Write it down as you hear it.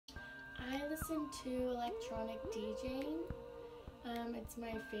listen to electronic DJing. It's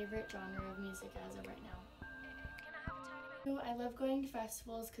my favorite genre of music as of right now. I love going to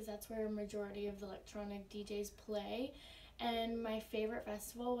festivals because that's where a majority of the electronic DJs play. And my favorite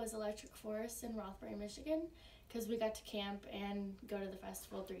festival was Electric Forest in Rothbury, Michigan, because we got to camp and go to the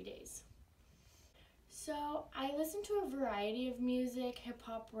festival 3 days. So I listen to a variety of music,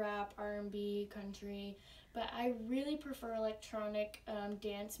 hip-hop, rap, R&B, country, but I really prefer electronic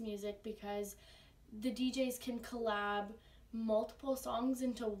dance music because the DJs can collab multiple songs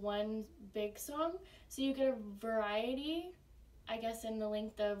into one big song, so you get a variety, I guess, in the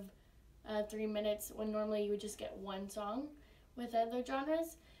length of 3 minutes when normally you would just get one song with other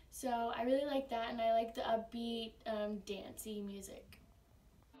genres. So I really like that, and I like the upbeat, dancey music.